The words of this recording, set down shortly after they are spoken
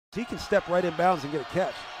He can step right in bounds and get a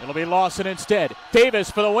catch. It'll be Lawson instead.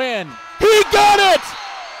 Davis for the win. He got it!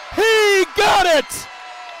 He got it!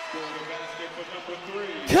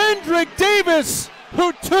 Kendric Davis,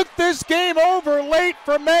 who took this game over late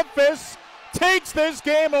for Memphis, takes this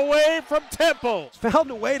game away from Temple.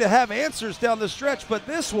 Found a way to have answers down the stretch, but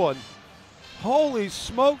this one, holy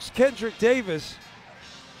smokes, Kendric Davis.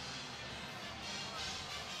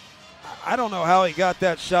 I don't know how he got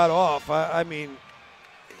that shot off. I mean,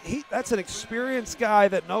 that's an experienced guy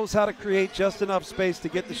that knows how to create just enough space to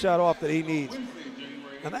get the shot off that he needs.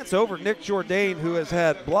 And that's over Nick Jourdain, who has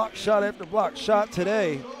had block shot after block shot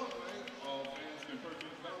today.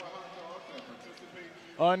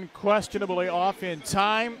 Unquestionably off in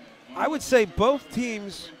time. I would say both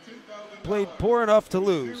teams played poor enough to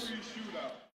lose.